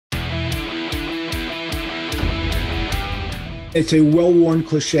It's a well-worn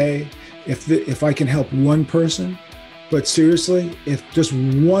cliche. If I can help one person, but seriously, if just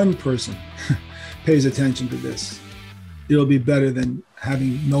one person pays attention to this, it'll be better than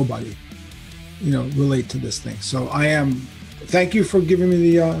having nobody, relate to this thing. So thank you for giving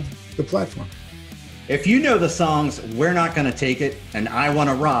me the platform. If you know the songs We're Not Gonna Take It and I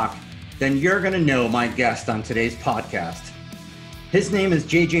Wanna Rock, then you're gonna know my guest on today's podcast. His name is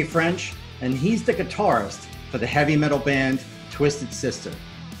JJ French, and he's the guitarist for the heavy metal band Twisted Sister.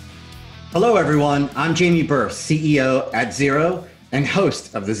 Hello everyone, I'm Jamie Burse, CEO at Zero and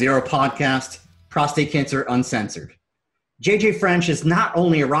host of the Zero podcast, Prostate Cancer Uncensored. JJ French is not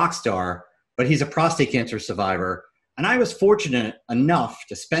only a rock star, but he's a prostate cancer survivor, and I was fortunate enough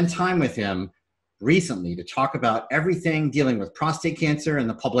to spend time with him recently to talk about everything dealing with prostate cancer in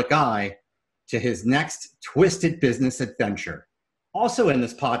the public eye to his next twisted business adventure. Also in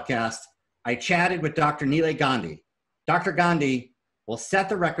this podcast, I chatted with Dr. Nilay Gandhi. Dr. Gandhi will set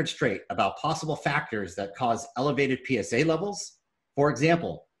the record straight about possible factors that cause elevated PSA levels. For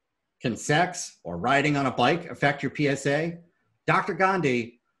example, can sex or riding on a bike affect your PSA? Dr.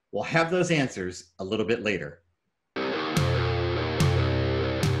 Gandhi will have those answers a little bit later.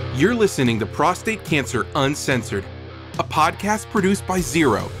 You're listening to Prostate Cancer Uncensored, a podcast produced by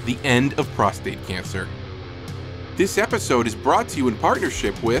Zero, the end of prostate cancer. This episode is brought to you in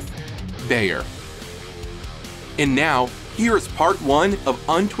partnership with Bayer. And now, here is part one of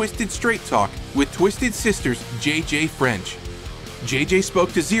Untwisted Straight Talk with Twisted Sister's JJ French. JJ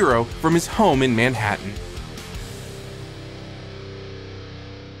spoke to Zero from his home in Manhattan.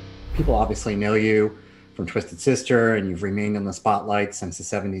 People obviously know you from Twisted Sister, and you've remained in the spotlight since the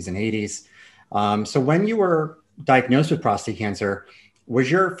 70s and 80s. So when you were diagnosed with prostate cancer, was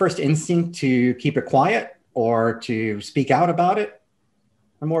your first instinct to keep it quiet or to speak out about it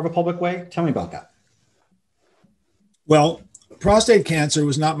in more of a public way? Tell me about that. Well, prostate cancer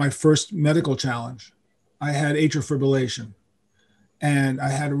was not my first medical challenge. I had atrial fibrillation, and I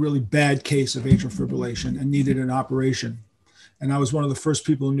had a really bad case of atrial fibrillation and needed an operation. And I was one of the first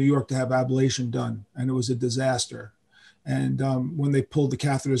people in New York to have ablation done, and it was a disaster. And when they pulled the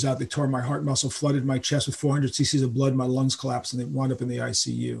catheters out, they tore my heart muscle, flooded my chest with 400 cc's of blood, my lungs collapsed, and they wound up in the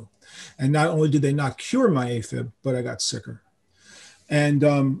ICU. And not only did they not cure my AFib, but I got sicker.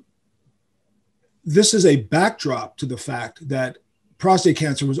 And this is a backdrop to the fact that prostate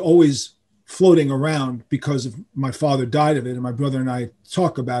cancer was always floating around because of my father died of it, and my brother and I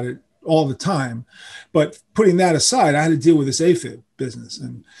talk about it all the time. But putting that aside, I had to deal with this AFib business,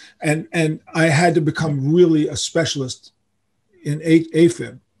 and I had to become really a specialist in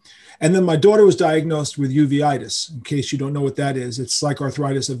AFib. And then my daughter was diagnosed with uveitis. In case you don't know what that is, it's like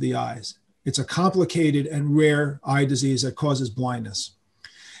arthritis of the eyes. It's a complicated and rare eye disease that causes blindness.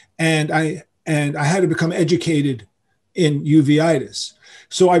 And I had to become educated in uveitis.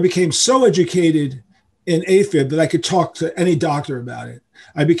 So I became so educated in AFib that I could talk to any doctor about it.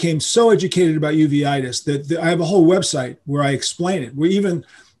 I became so educated about uveitis that I have a whole website where I explain it, where even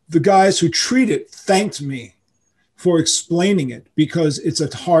the guys who treat it thanked me for explaining it, because it's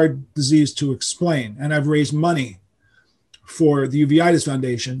a hard disease to explain. And I've raised money for the Uveitis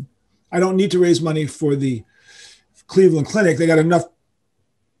Foundation. I don't need to raise money for the Cleveland Clinic. They got enough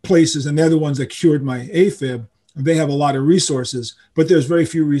places, and they're the ones that cured my AFib. They have a lot of resources, but there's very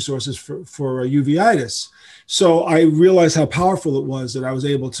few resources for uveitis. So I realized how powerful it was that I was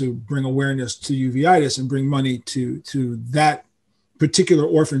able to bring awareness to uveitis and bring money to that particular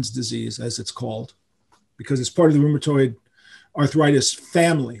orphan's disease, as it's called, because it's part of the rheumatoid arthritis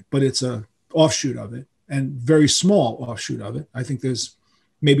family, but it's a offshoot of it, and very small offshoot of it. I think there's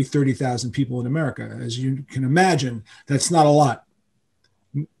maybe 30,000 people in America. As you can imagine, that's not a lot.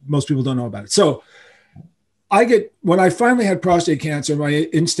 Most people don't know about it. So when I finally had prostate cancer, my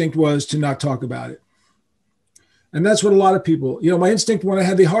instinct was to not talk about it. And that's what a lot of people, my instinct when I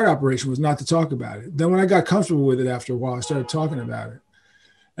had the heart operation was not to talk about it. Then when I got comfortable with it after a while, I started talking about it.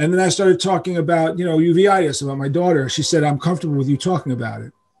 And then I started talking about, uveitis, about my daughter. She said, I'm comfortable with you talking about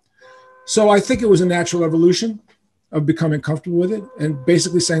it. So I think it was a natural evolution of becoming comfortable with it and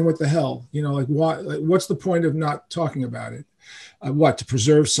basically saying, what the hell, what's the point of not talking about it? To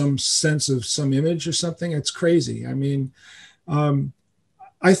preserve some sense of some image or something? It's crazy. I mean,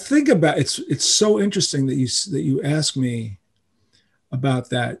 I think about it's so interesting that you ask me about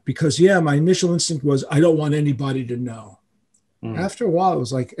that, because my initial instinct was I don't want anybody to know. After a while, it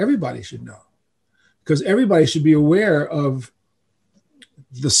was like everybody should know, because everybody should be aware of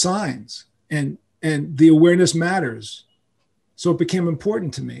the signs, and the awareness matters. So it became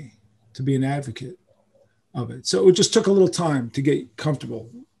important to me to be an advocate of it. So it just took a little time to get comfortable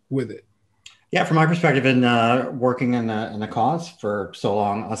with it. Yeah, from my perspective, in working in the cause for so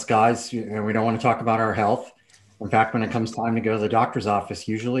long, us guys, we don't want to talk about our health. In fact, when it comes time to go to the doctor's office,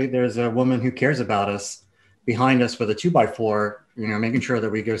 usually there's a woman who cares about us behind us with a 2x4, making sure that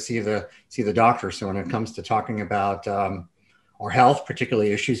we go see the doctor. So when it comes to talking about our health,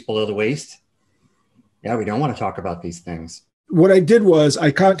 particularly issues below the waist, yeah, we don't want to talk about these things. What I did was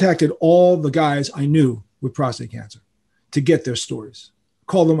I contacted all the guys I knew with prostate cancer to get their stories,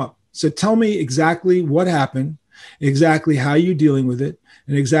 called them up. So tell me exactly what happened, exactly how you're dealing with it,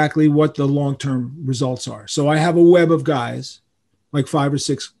 and exactly what the long-term results are. So I have a web of guys, like 5 or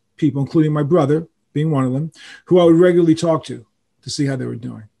 6 people, including my brother being one of them, who I would regularly talk to see how they were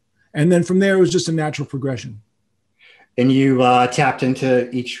doing. And then from there, it was just a natural progression. And you tapped into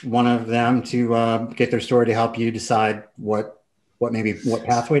each one of them to get their story to help you decide what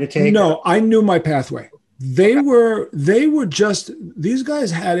pathway to take? No, I knew my pathway. They were just, these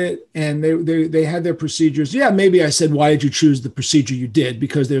guys had it, and they had their procedures. Yeah, maybe I said, why did you choose the procedure you did?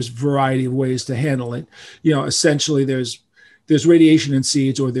 Because there's a variety of ways to handle it. Essentially there's radiation in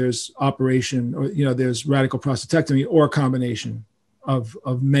seeds, or there's operation, or, there's radical prostatectomy, or a combination of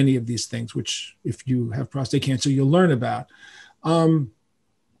many of these things, which if you have prostate cancer, you'll learn about. I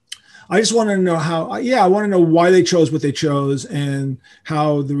just want to know I want to know why they chose what they chose and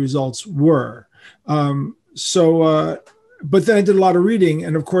how the results were. But then I did a lot of reading,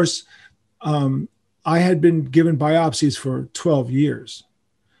 and of course, I had been given biopsies for 12 years.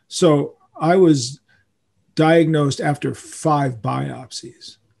 So I was diagnosed after 5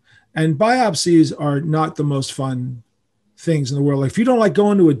 biopsies, and biopsies are not the most fun things in the world. Like, if you don't like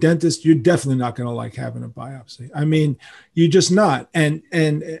going to a dentist, you're definitely not going to like having a biopsy. I mean, you're just not. But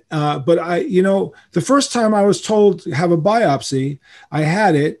the first time I was told to have a biopsy, I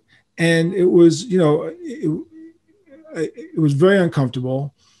had it. And it was, it was very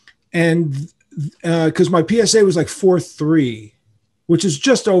uncomfortable. And because my PSA was like 4.3, which is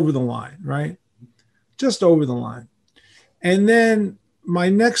just over the line, right? Just over the line. And then my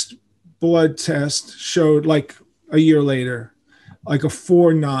next blood test showed, like a year later, like a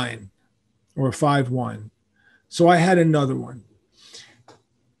 4.9 or a 5.1. So I had another one.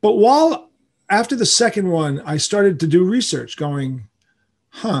 But after the second one, I started to do research going,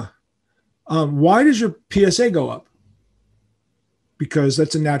 why does your PSA go up? Because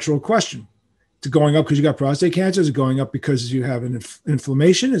that's a natural question. Is it going up because you got prostate cancer? Is it going up because you have an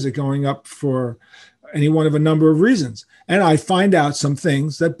inflammation? Is it going up for any one of a number of reasons? And I find out some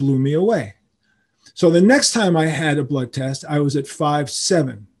things that blew me away. So the next time I had a blood test, I was at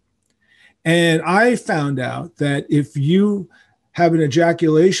 5.7. And I found out that if you have an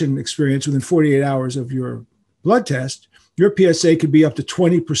ejaculation experience within 48 hours of your blood test, your PSA could be up to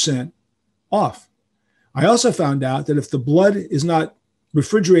 20% off. I also found out that if the blood is not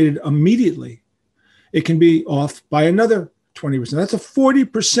refrigerated immediately, it can be off by another 20%. That's a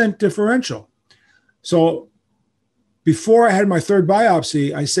 40% differential. So before I had my 3rd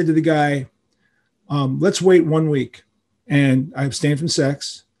biopsy, I said to the guy, let's wait 1 week. And I abstained from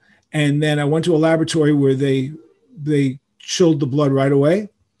sex. And then I went to a laboratory where they chilled the blood right away.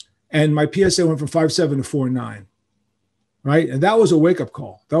 And my PSA went from 5.7 to 4.9. Right. And that was a wake up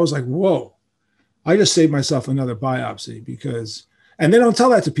call. That was like, whoa, I just saved myself another biopsy and they don't tell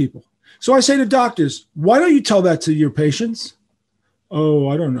that to people. So I say to doctors, why don't you tell that to your patients? Oh,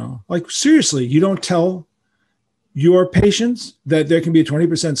 I don't know. Like, seriously, you don't tell your patients that there can be a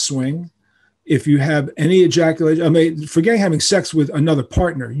 20% swing if you have any ejaculation. I mean, forgetting having sex with another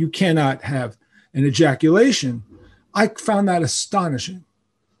partner, you cannot have an ejaculation. I found that astonishing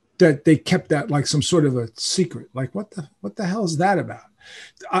that they kept that like some sort of a secret. Like, what the hell is that about?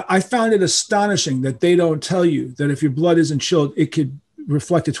 I found it astonishing that they don't tell you that if your blood isn't chilled, it could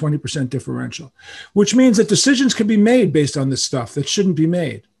reflect a 20% differential, which means that decisions can be made based on this stuff that shouldn't be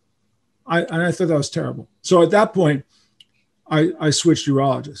made. I thought that was terrible. So at that point, I switched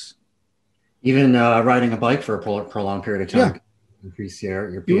urologists. Even riding a bike for a prolonged period of time. Yeah. Increase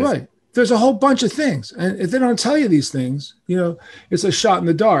your PSA. You're right. There's a whole bunch of things. And if they don't tell you these things, it's a shot in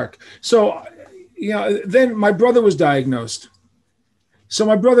the dark. So, then my brother was diagnosed. So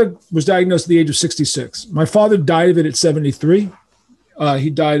my brother was diagnosed at the age of 66. My father died of it at 73. He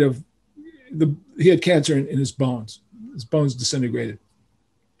died of he had cancer in his bones. His bones disintegrated.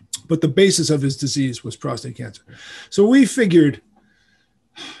 But the basis of his disease was prostate cancer. So we figured,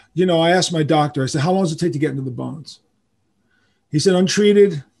 I asked my doctor, I said, how long does it take to get into the bones? He said,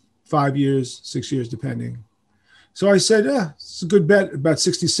 untreated, 5 years, 6 years, depending. So I said, it's a good bet. About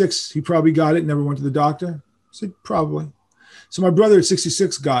 66, he probably got it, never went to the doctor. I said, probably. So my brother at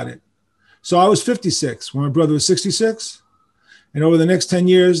 66 got it. So I was 56 when my brother was 66. And over the next 10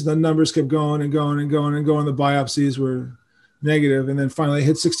 years, the numbers kept going and going and going and going. The biopsies were negative. And then finally I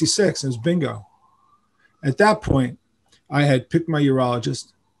hit 66 and it was bingo. At that point, I had picked my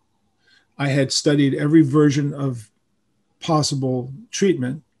urologist. I had studied every version of possible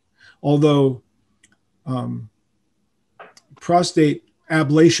treatment, although prostate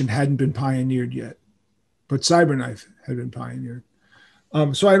ablation hadn't been pioneered yet, but CyberKnife had been pioneered.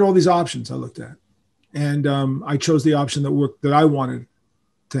 So I had all these options I looked at, and I chose the option that worked, that I wanted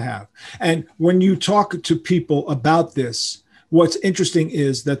to have. And when you talk to people about this, what's interesting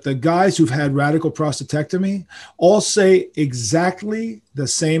is that the guys who've had radical prostatectomy all say exactly the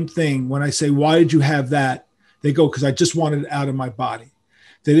same thing. When I say, why did you have that? They go, because I just wanted it out of my body.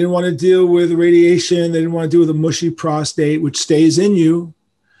 They didn't want to deal with radiation. They didn't want to deal with a mushy prostate, which stays in you.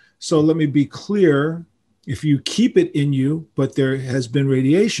 So let me be clear. If you keep it in you, but there has been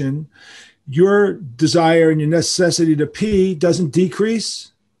radiation, your desire and your necessity to pee doesn't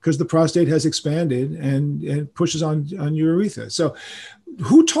decrease because the prostate has expanded and pushes on your urethra. So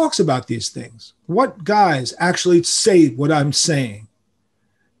who talks about these things? What guys actually say what I'm saying?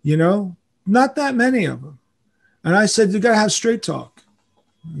 You know, not that many of them. And I said, you got to have straight talk.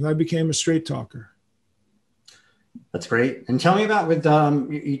 And I became a straight talker. That's great. And tell me about with,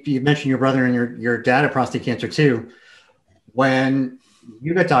 you mentioned your brother and your dad had prostate cancer too. When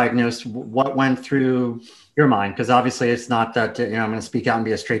you got diagnosed, what went through your mind? Because obviously it's not that, I'm going to speak out and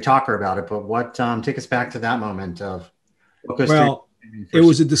be a straight talker about it, but what, take us back to that moment of what goes through. It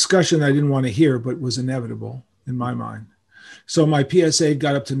was a discussion I didn't want to hear, but was inevitable in my mind. So my PSA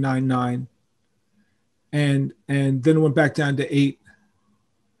got up to 9.9 and then it went back down to 8.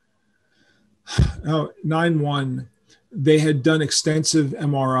 9.1. They had done extensive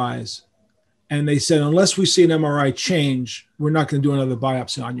MRIs and they said, unless we see an MRI change, we're not going to do another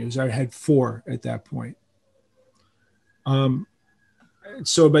biopsy on you. So I had 4 at that point.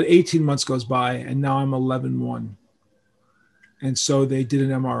 So about 18 months goes by and now I'm 11.1. And so they did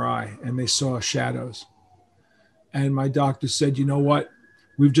an MRI and they saw shadows. And my doctor said, you know what?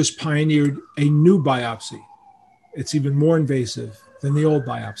 We've just pioneered a new biopsy. It's even more invasive than the old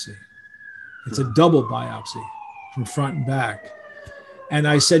biopsy. It's a double biopsy from front and back. And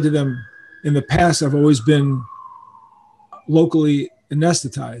I said to them, in the past, I've always been locally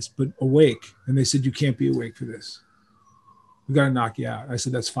anesthetized, but awake. And they said, you can't be awake for this. We got to knock you out. I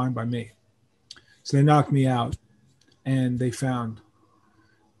said, that's fine by me. So they knocked me out and they found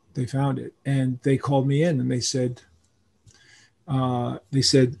it. And they called me in and they said, not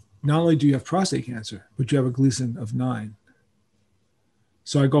only do you have prostate cancer, but you have a Gleason of 9.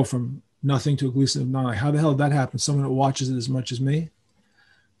 So I go from nothing to a Gleason of 9. How the hell did that happen? Someone that watches it as much as me.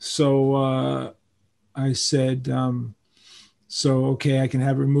 So I said, so, okay, I can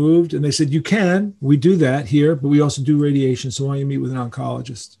have it removed. And they said, you can. We do that here, but we also do radiation. So why don't you meet with an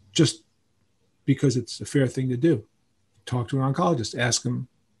oncologist? Just because it's a fair thing to do. Talk to an oncologist. Ask them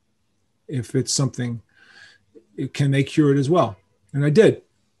if it's something, can they cure it as well? And I did.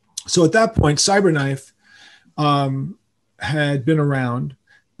 So at that point, CyberKnife had been around,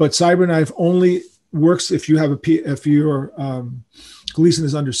 but CyberKnife only works if you have if your Gleason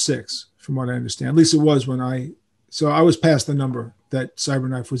is under 6, from what I understand. At least it was when I was past the number that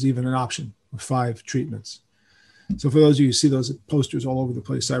CyberKnife was even an option with 5 treatments. So for those of you who see those posters all over the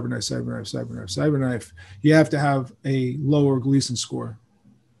place, CyberKnife, you have to have a lower Gleason score.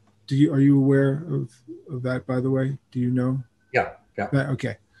 Are you aware of that, by the way? Do you know? Yeah.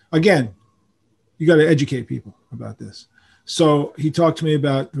 Okay. Again, you got to educate people about this. So he talked to me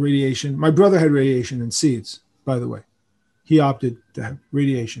about the radiation. My brother had radiation and seeds, by the way. He opted to have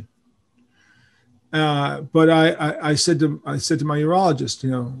radiation. But I said to my urologist,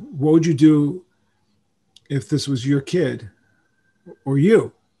 what would you do if this was your kid or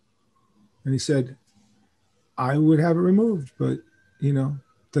you? And he said, I would have it removed, but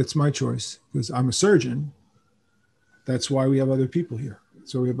that's my choice because I'm a surgeon. That's why we have other people here.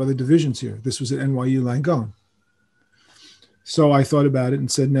 So we have other divisions here. This was at NYU Langone. So I thought about it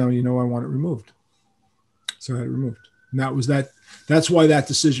and said, no, I want it removed. So I had it removed. And that's why that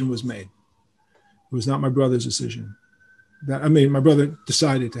decision was made. It was not my brother's decision. My brother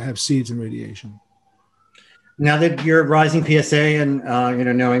decided to have seeds and radiation. Now that you're rising PSA and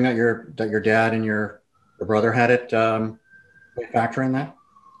knowing that your dad and your brother had it, factor in that?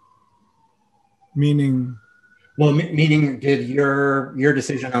 Meaning? Well, meaning did your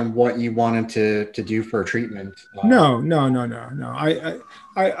decision on what you wanted to do for a treatment? No.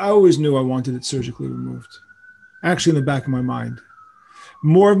 I always knew I wanted it surgically removed. Actually, in the back of my mind.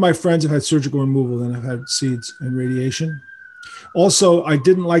 More of my friends have had surgical removal than have had seeds and radiation. Also, I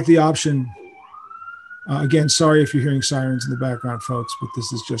didn't like the option Again, sorry if you're hearing sirens in the background, folks, but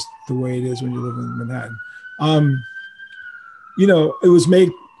this is just the way it is when you live in Manhattan. It was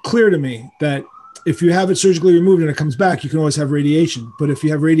made clear to me that if you have it surgically removed and it comes back, you can always have radiation. But if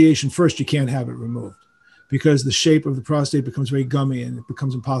you have radiation first, you can't have it removed because the shape of the prostate becomes very gummy and it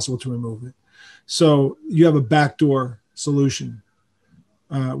becomes impossible to remove it. So you have a backdoor solution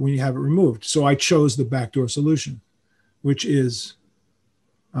when you have it removed. So I chose the backdoor solution, which is,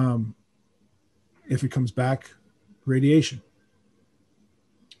 if it comes back, radiation.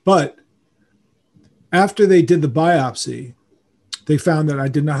 But after they did the biopsy, they found that I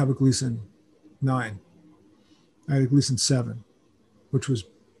did not have a Gleason 9. I had a Gleason 7, which was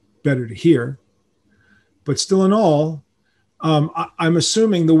better to hear. But still in all, I'm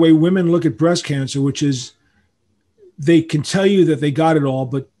assuming the way women look at breast cancer, which is they can tell you that they got it all,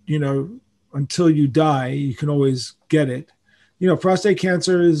 but, until you die, you can always get it. Prostate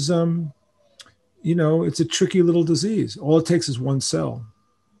cancer is, it's a tricky little disease. All it takes is one cell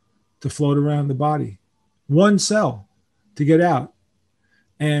to float around the body. One cell to get out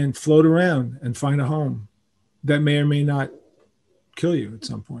and float around and find a home that may or may not kill you at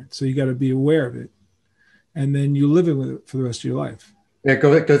some point. So you got to be aware of it. And then you live with it for the rest of your life. Yeah,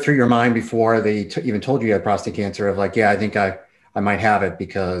 go through your mind before they even told you had prostate cancer of like, yeah, I think I might have it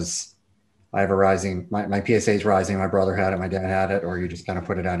because I have a rising, my PSA is rising. My brother had it, my dad had it, or you just kind of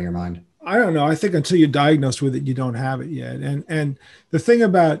put it out of your mind? I don't know. I think until you're diagnosed with it, you don't have it yet. And the thing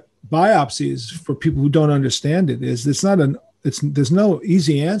about biopsies for people who don't understand it is there's no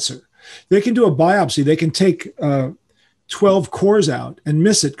easy answer. They can do a biopsy. They can take 12 cores out and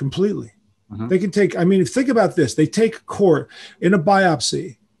miss it completely. Mm-hmm. They can take, think about this. They take core in a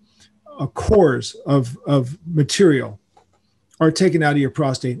biopsy, cores of material are taken out of your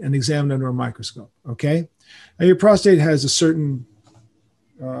prostate and examined under a microscope. Okay. And your prostate has a certain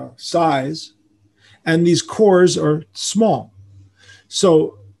size, and these cores are small.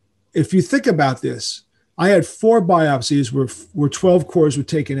 So if you think about this, I had 4 biopsies where 12 cores were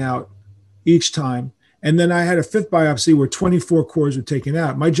taken out each time. And then I had a 5th biopsy where 24 cores were taken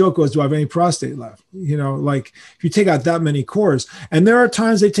out. My joke was, do I have any prostate left? Like if you take out that many cores, and there are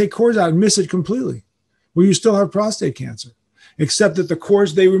times they take cores out and miss it completely, where you still have prostate cancer, except that the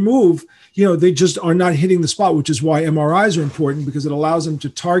cores they remove, they just are not hitting the spot, which is why MRIs are important, because it allows them to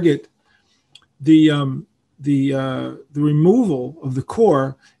target the removal of the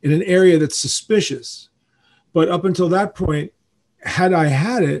core in an area that's suspicious. But up until that point, had I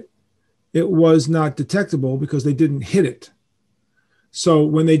had it, it was not detectable because they didn't hit it. So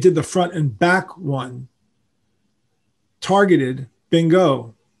when they did the front and back one, targeted,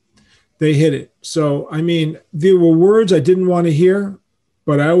 bingo, they hit it. So, there were words I didn't want to hear,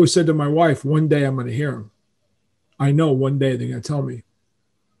 but I always said to my wife, one day I'm going to hear them. I know one day they're going to tell me,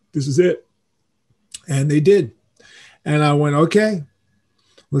 this is it. And they did. And I went, okay,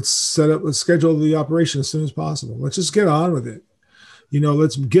 let's schedule the operation as soon as possible. Let's just get on with it.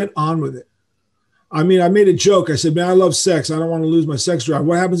 Let's get on with it. I made a joke. I said, man, I love sex. I don't want to lose my sex drive.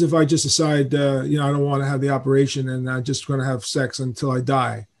 What happens if I just decide, I don't want to have the operation and I'm just going to have sex until I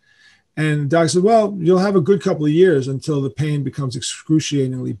die? And the doc said, well, you'll have a good couple of years until the pain becomes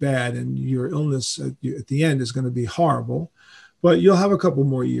excruciatingly bad and your illness at the end is going to be horrible. But you'll have a couple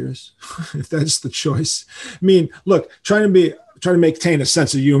more years if that's the choice. Look, trying to maintain a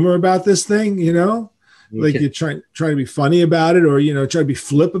sense of humor about this thing, like you're trying to be funny about it or, try to be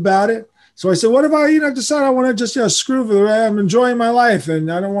flip about it. So I said, what if I, decide I want to just, screw for the way I'm enjoying my life and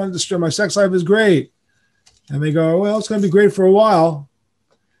I don't want to destroy my sex life is great. And they go, well, it's going to be great for a while.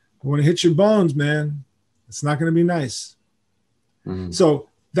 But when it hits your bones, man, it's not going to be nice. Mm-hmm. So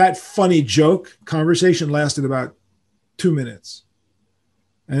that funny joke conversation lasted about 2 minutes.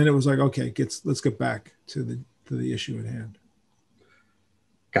 And then it was like, okay, let's get back to the issue at hand.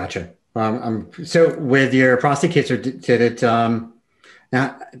 Gotcha. So with your prostate cancer, did it,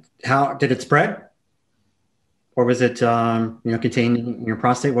 now how did it spread? Or was it, contained in your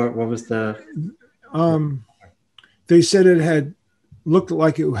prostate? What was the? They said it had looked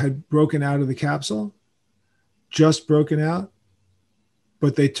like it had broken out of the capsule, just broken out,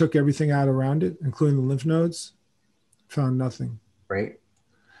 but they took everything out around it, including the lymph nodes, found nothing. Right.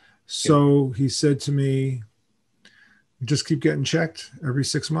 So he said to me, just keep getting checked every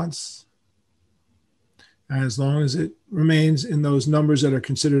 6 months. And as long as it remains in those numbers that are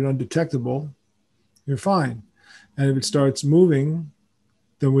considered undetectable, you're fine. And if it starts moving,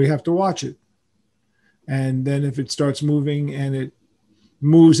 then we have to watch it. And then if it starts moving and it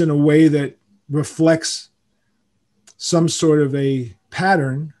moves in a way that reflects some sort of a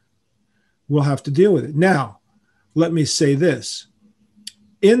pattern, we'll have to deal with it. Now, let me say this.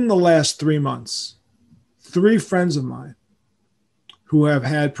 In the last 3 months, 3 friends of mine who have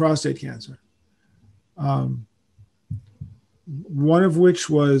had prostate cancer. One of which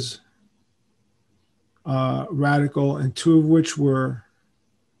was radical, and 2 of which were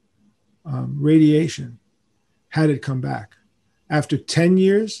radiation, had it come back after 10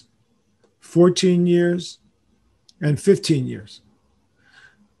 years, 14 years, and 15 years.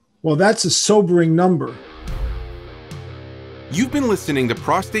 Well, that's a sobering number. You've been listening to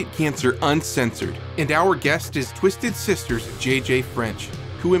Prostate Cancer Uncensored, and our guest is Twisted Sister's JJ French,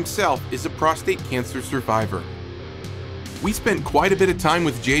 who himself is a prostate cancer survivor. We spent quite a bit of time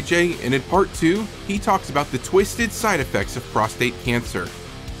with JJ, and in part 2, he talks about the twisted side effects of prostate cancer.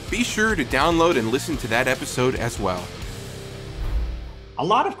 Be sure to download and listen to that episode as well. A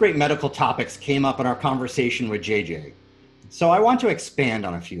lot of great medical topics came up in our conversation with JJ, so I want to expand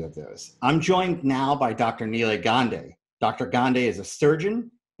on a few of those. I'm joined now by Dr. Nilay Gandhi. Dr. Gandhi is a surgeon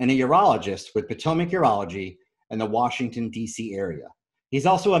and a urologist with Potomac Urology in the Washington, D.C. area. He's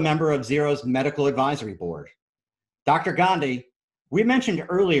also a member of Zero's Medical Advisory Board. Dr. Gandhi, we mentioned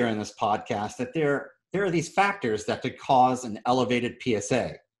earlier in this podcast that there are these factors that could cause an elevated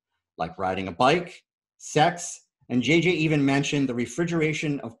PSA, like riding a bike, sex, and JJ even mentioned the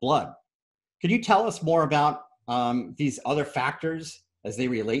refrigeration of blood. Could you tell us more about these other factors as they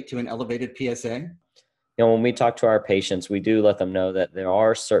relate to an elevated PSA? When we talk to our patients, we do let them know that there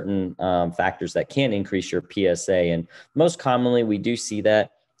are certain factors that can increase your PSA. And most commonly, we do see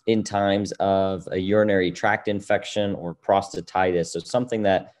that in times of a urinary tract infection or prostatitis. So something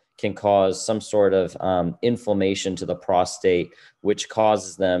that can cause some sort of inflammation to the prostate, which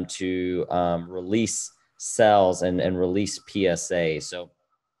causes them to release cells and release PSA. So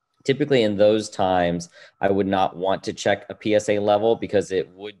typically in those times, I would not want to check a PSA level because it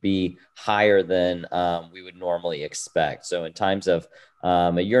would be higher than we would normally expect. So in times of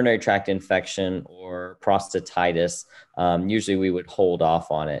a urinary tract infection or prostatitis, usually we would hold off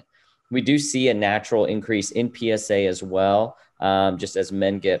on it. We do see a natural increase in PSA as well, just as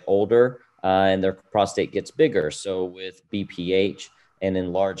men get older and their prostate gets bigger. So with BPH and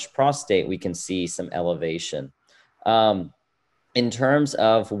enlarged prostate, we can see some elevation. In terms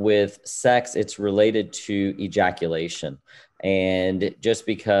of with sex, it's related to ejaculation. And just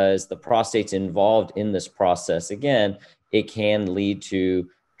because the prostate's involved in this process, again, it can lead to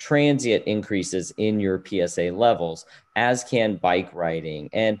transient increases in your PSA levels, as can bike riding.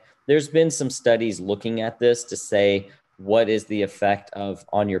 And there's been some studies looking at this to say, what is the effect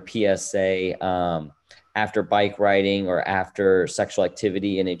on your PSA after bike riding or after sexual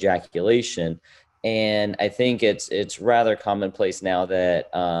activity and ejaculation? And I think it's rather commonplace now that,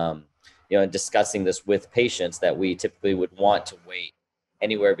 in discussing this with patients, that we typically would want to wait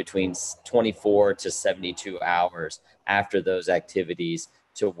anywhere between 24 to 72 hours after those activities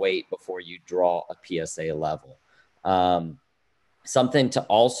to wait before you draw a PSA level. Something to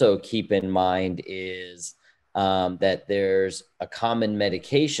also keep in mind is that there's a common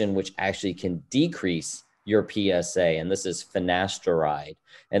medication which actually can decrease your PSA, and this is finasteride.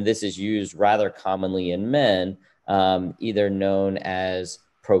 And this is used rather commonly in men, either known as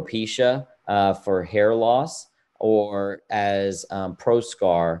Propecia for hair loss, or as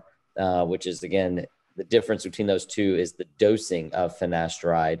Proscar, which is, again, the difference between those two is the dosing of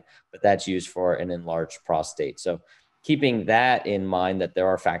finasteride, but that's used for an enlarged prostate. So keeping that in mind, that there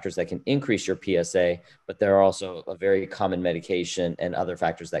are factors that can increase your PSA, but there are also a very common medication and other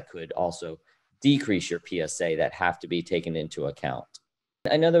factors that could also decrease your PSA that have to be taken into account.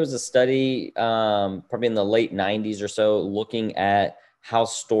 I know there was a study probably in the late 90s or so looking at how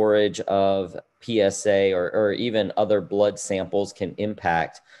storage of PSA or even other blood samples can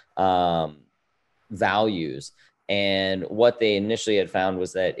impact values. And what they initially had found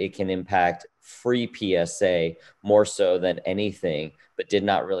was that it can impact free PSA more so than anything, but did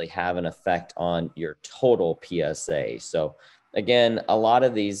not really have an effect on your total PSA. So again, a lot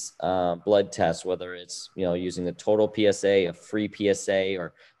of these blood tests, whether it's using the total PSA, a free PSA,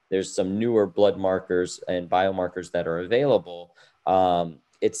 or there's some newer blood markers and biomarkers that are available,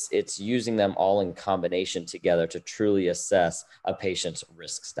 it's using them all in combination together to truly assess a patient's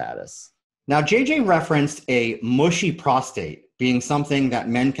risk status. Now, JJ referenced a mushy prostate being something that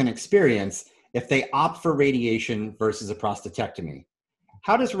men can experience if they opt for radiation versus a prostatectomy.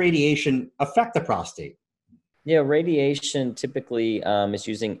 How does radiation affect the prostate? Yeah, radiation typically is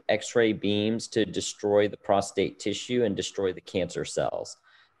using X-ray beams to destroy the prostate tissue and destroy the cancer cells.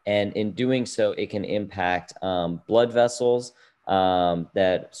 And in doing so, it can impact blood vessels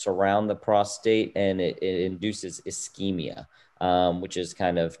that surround the prostate, and it induces ischemia, which is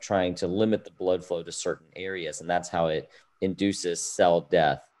kind of trying to limit the blood flow to certain areas. And that's how it induces cell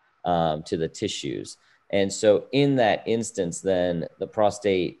death to the tissues. And so in that instance, then the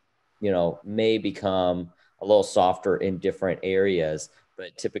prostate, may become a little softer in different areas,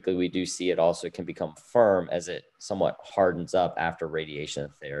 but typically we do see it also can become firm as it somewhat hardens up after radiation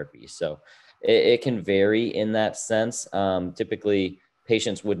therapy. So it can vary in that sense. Typically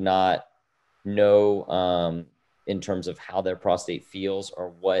patients would not know in terms of how their prostate feels or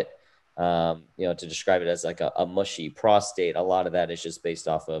what, to describe it as like a mushy prostate. A lot of that is just based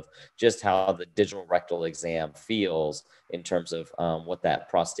off of just how the digital rectal exam feels in terms of what that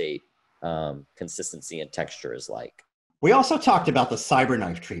prostate consistency and texture is like. We also talked about the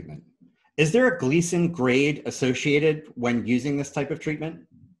CyberKnife treatment. Is there a Gleason grade associated when using this type of treatment?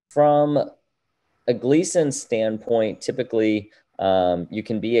 From a Gleason standpoint, typically you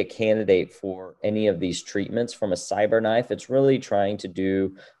can be a candidate for any of these treatments. From a CyberKnife, it's really trying to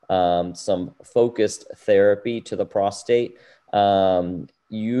do some focused therapy to the prostate.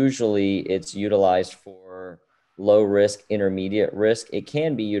 Usually it's utilized for low risk, intermediate risk. It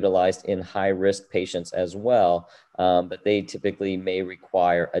can be utilized in high risk patients as well, but they typically may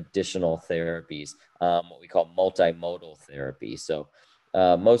require additional therapies, what we call multimodal therapy. So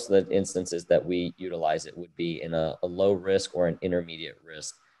most of the instances that we utilize it would be in a low risk or an intermediate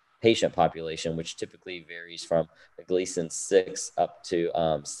risk patient population, which typically varies from a Gleason 6 up to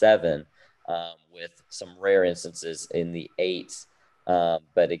 7, with some rare instances in the 8s.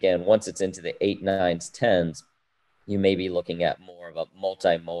 But again, once it's into the 8, 9s, 10s, you may be looking at more of a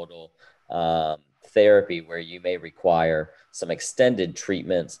multimodal therapy where you may require some extended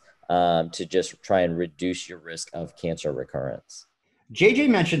treatments to just try and reduce your risk of cancer recurrence. JJ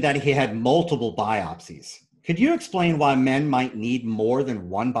mentioned that he had multiple biopsies. Could you explain why men might need more than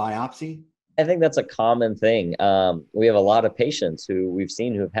one biopsy? I think that's a common thing. We have a lot of patients who we've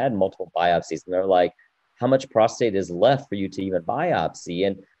seen who have had multiple biopsies, and they're like, how much prostate is left for you to even biopsy?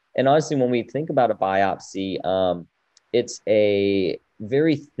 And honestly, when we think about a biopsy, it's a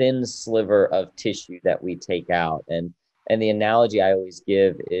very thin sliver of tissue that we take out. And the analogy I always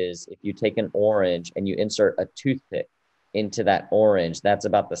give is if you take an orange and you insert a toothpick into that orange, that's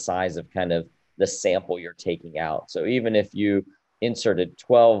about the size of kind of the sample you're taking out. So even if you inserted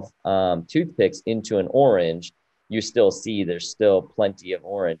 12 toothpicks into an orange, you still see there's still plenty of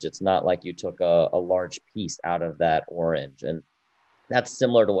orange. It's not like you took a large piece out of that orange. And that's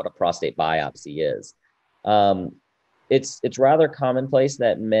similar to what a prostate biopsy is. It's rather commonplace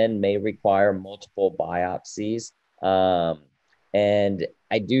that men may require multiple biopsies. And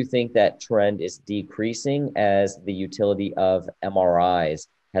I do think that trend is decreasing as the utility of MRIs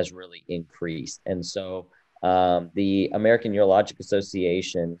has really increased. And so the American Urologic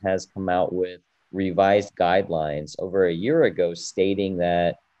Association has come out with revised guidelines over a year ago stating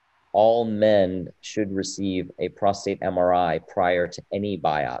that all men should receive a prostate MRI prior to any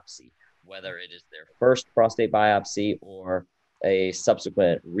biopsy, whether it is their first prostate biopsy or a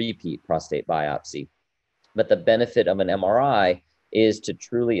subsequent repeat prostate biopsy. But the benefit of an MRI is to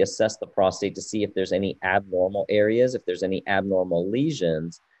truly assess the prostate to see if there's any abnormal areas, if there's any abnormal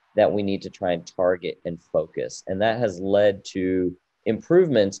lesions that we need to try and target and focus. And that has led to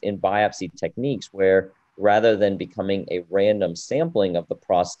improvements in biopsy techniques where rather than becoming a random sampling of the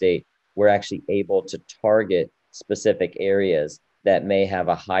prostate, we're actually able to target specific areas that may have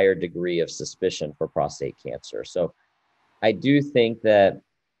a higher degree of suspicion for prostate cancer. So I do think that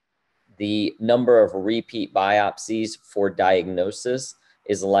the number of repeat biopsies for diagnosis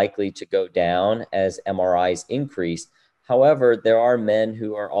is likely to go down as MRIs increase. However, there are men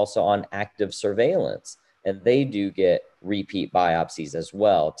who are also on active surveillance, and they do get repeat biopsies as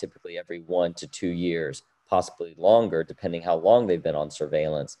well, typically every 1 to 2 years, possibly longer, depending how long they've been on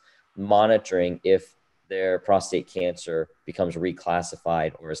surveillance, monitoring if their prostate cancer becomes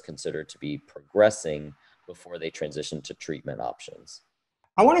reclassified or is considered to be progressing before they transition to treatment options.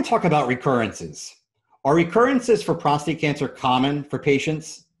 I want to talk about recurrences. Are recurrences for prostate cancer common for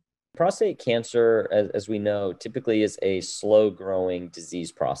patients? Prostate cancer, as we know, typically is a slow-growing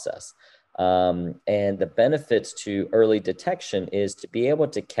disease process. And the benefits to early detection is to be able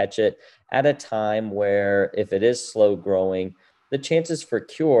to catch it at a time where, if it is slow-growing, the chances for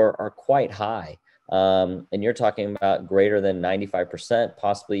cure are quite high. And you're talking about greater than 95%,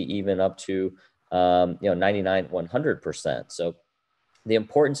 possibly even up to 99, 100%. So the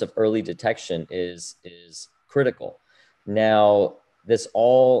importance of early detection is critical. Now, this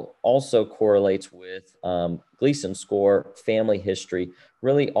all also correlates with Gleason score, family history,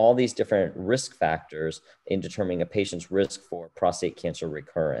 really all these different risk factors in determining a patient's risk for prostate cancer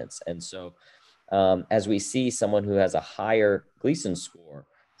recurrence. And so as we see someone who has a higher Gleason score,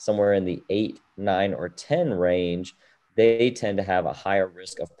 somewhere in the 8, 9, or 10 range, they tend to have a higher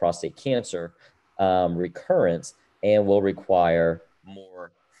risk of prostate cancer. recurrence and will require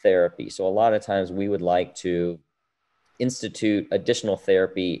more therapy. So a lot of times we would like to institute additional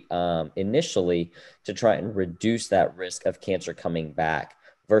therapy initially to try and reduce that risk of cancer coming back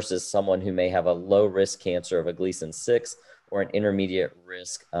versus someone who may have a low risk cancer of a Gleason 6 or an intermediate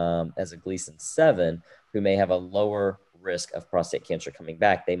risk as a Gleason 7 who may have a lower risk of prostate cancer coming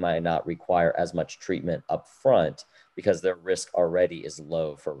back. They might not require as much treatment up front because their risk already is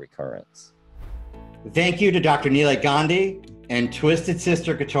low for recurrence. Thank you to Dr. Neela Gandhi and Twisted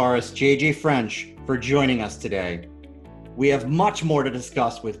Sister guitarist JJ French for joining us today. We have much more to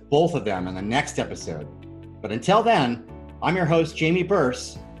discuss with both of them in the next episode. But until then, I'm your host, Jamie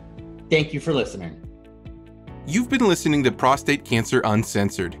Burse. Thank you for listening. You've been listening to Prostate Cancer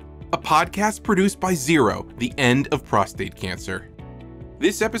Uncensored, a podcast produced by Zero, the end of prostate cancer.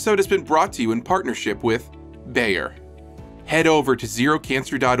 This episode has been brought to you in partnership with Bayer. Head over to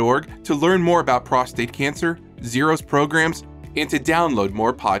zerocancer.org to learn more about prostate cancer, Zero's programs, and to download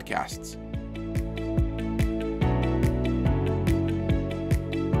more podcasts.